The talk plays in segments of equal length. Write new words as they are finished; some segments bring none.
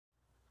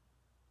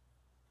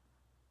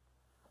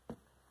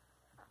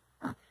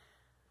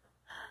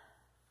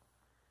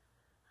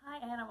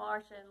Anna,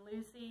 Marcia, and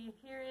Lucy.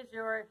 Here is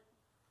your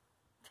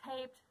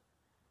taped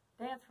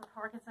Dance for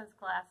Parkinson's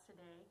class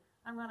today.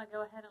 I'm going to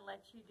go ahead and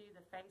let you do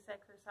the face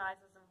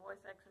exercises and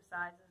voice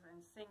exercises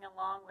and sing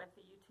along with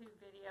the YouTube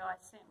video I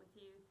sent with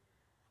you.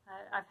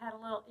 I've had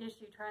a little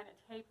issue trying to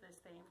tape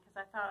this thing because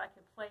I thought I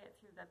could play it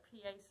through the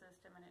PA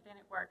system and it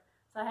didn't work.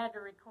 So I had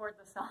to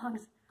record the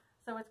songs.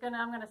 So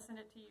I'm going to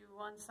send it to you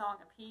one song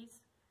a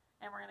piece,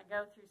 and we're going to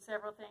go through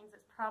several things.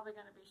 It's probably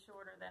going to be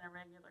shorter than a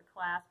regular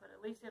class, but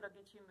at least it'll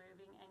get you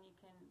moving and you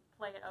can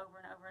play it over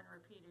and over and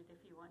repeat it if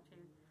you want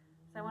to.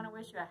 So I want to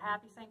wish you a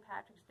happy St.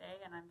 Patrick's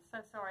Day, and I'm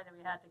so sorry that we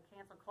had to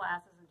cancel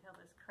classes until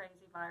this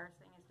crazy virus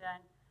thing is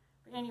done.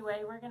 But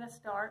anyway, we're going to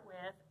start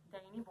with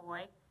Danny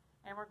Boy,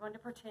 and we're going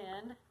to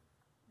pretend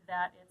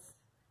that it's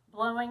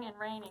blowing and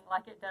raining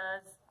like it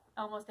does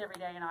almost every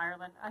day in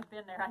Ireland. I've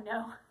been there, I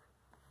know.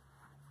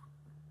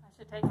 I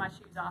should take my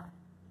shoes off.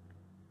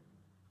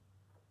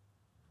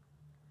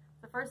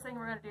 The first thing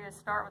we're going to do is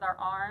start with our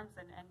arms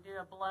and do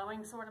a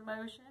blowing sort of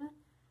motion,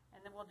 and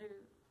then we'll do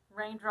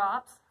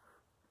raindrops.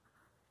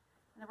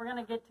 And then we're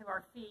going to get to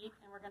our feet,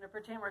 and we're going to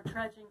pretend we're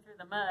trudging through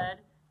the mud.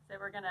 So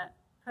we're going to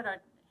put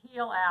our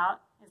heel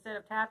out. Instead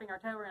of tapping our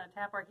toe, we're going to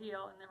tap our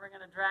heel, and then we're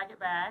going to drag it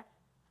back.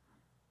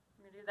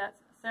 We're going to do that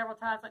several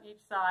times on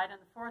each side.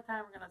 And the fourth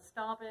time, we're going to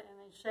stomp it and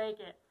then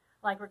shake it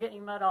like we're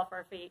getting mud off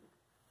our feet.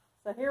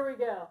 So here we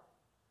go.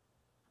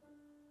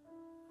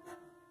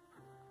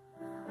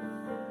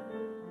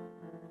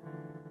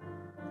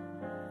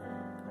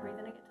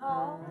 Breathing to get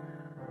tall.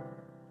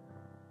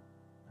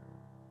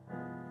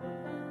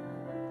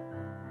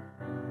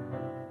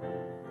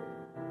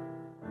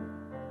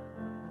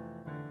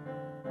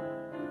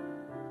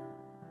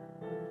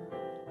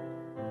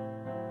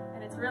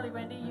 Really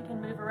windy, you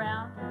can move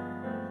around.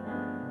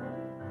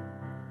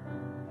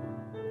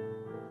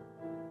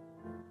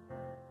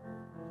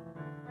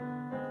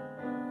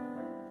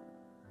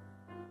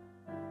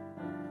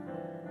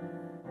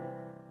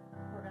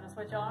 We're going to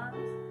switch arms.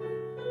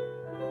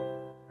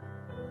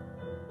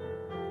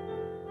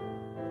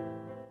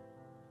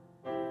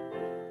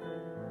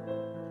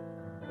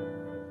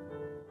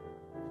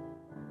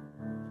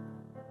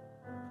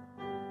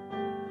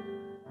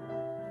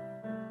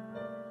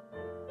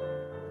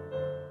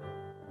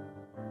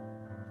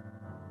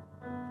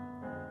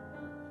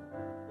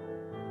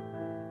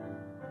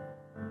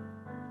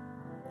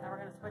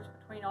 Switch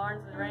between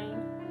arms and rain.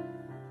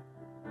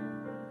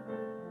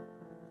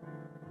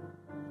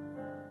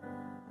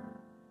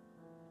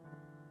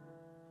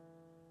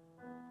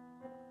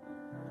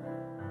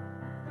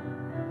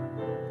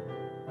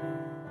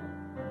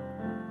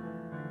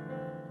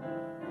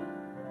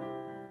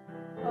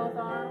 Both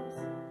arms.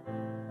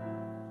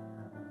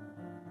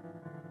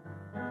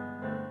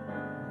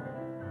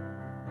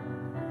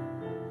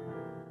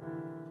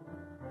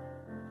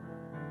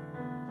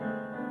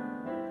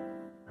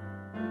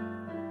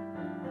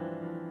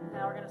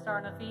 We're going to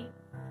start on the feet,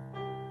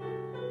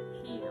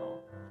 heel,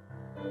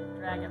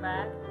 drag it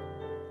back,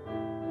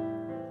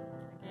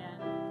 again,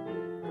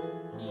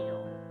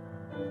 heel,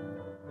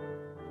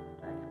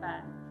 drag it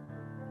back,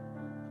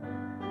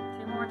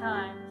 2 more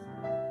times,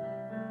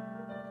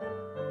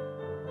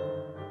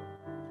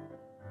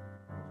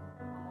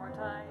 1 more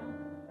time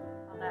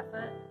on that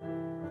foot,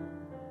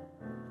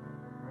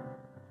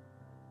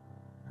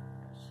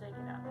 shake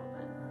it out a little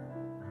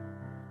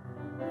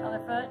bit,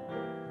 other foot,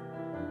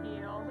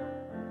 heel,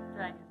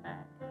 drag it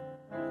back,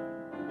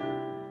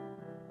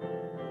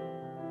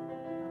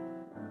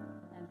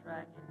 and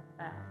drag it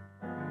back,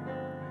 3,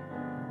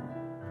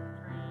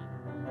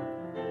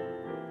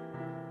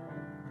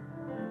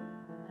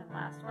 and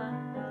last one.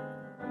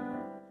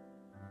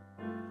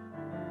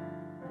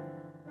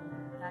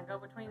 Now go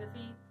between the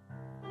feet.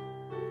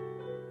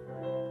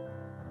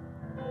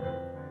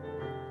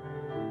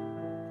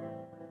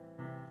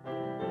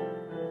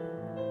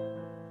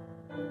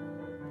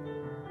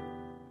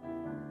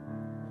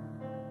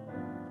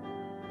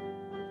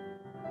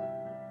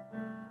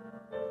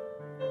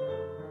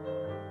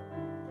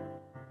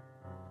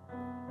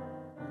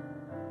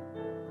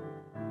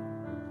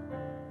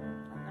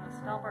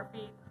 Stomp our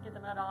feet, get the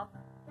mud off,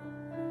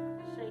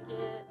 shake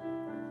it,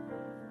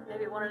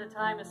 maybe one at a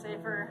time is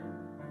safer.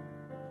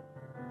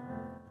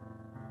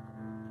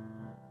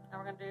 Now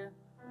we're going to do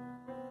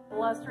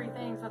blustery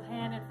things with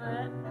hand and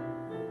foot.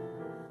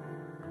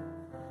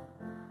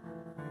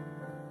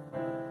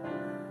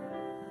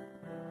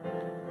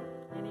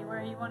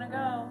 Anywhere you want to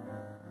go.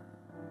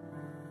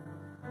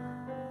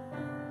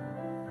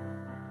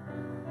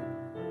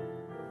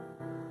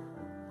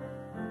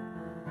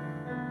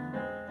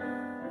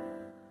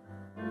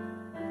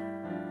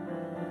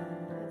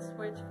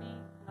 Switch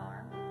feet and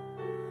arms.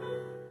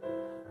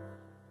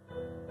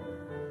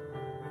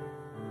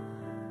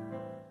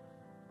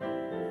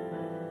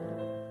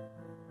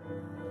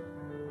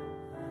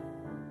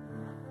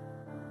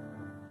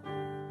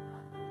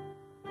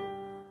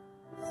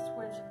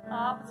 Switch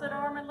opposite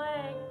arm and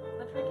leg,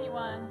 the tricky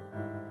one.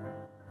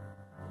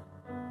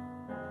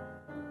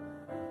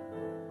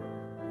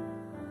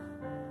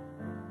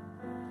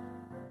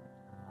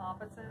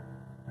 Opposite.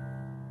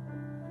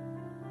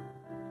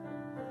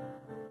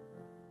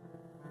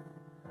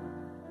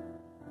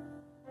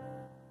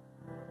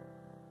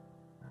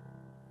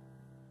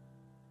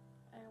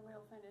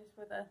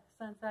 a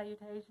sun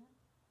salutation.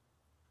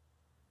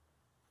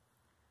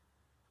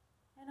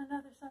 And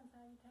another sun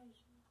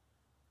salutation.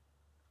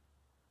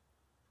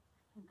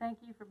 And thank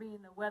you for being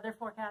the weather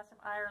forecast of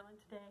Ireland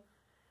today.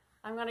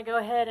 I'm going to go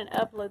ahead and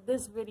upload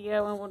this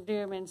video, and we'll do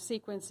them in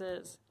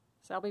sequences.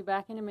 So I'll be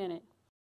back in a minute.